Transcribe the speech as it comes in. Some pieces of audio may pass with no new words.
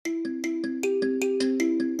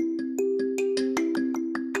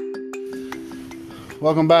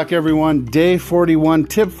Welcome back, everyone. Day 41,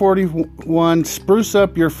 tip 41, spruce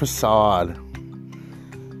up your facade.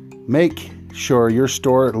 Make sure your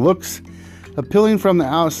store looks appealing from the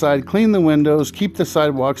outside. Clean the windows, keep the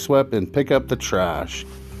sidewalk swept, and pick up the trash.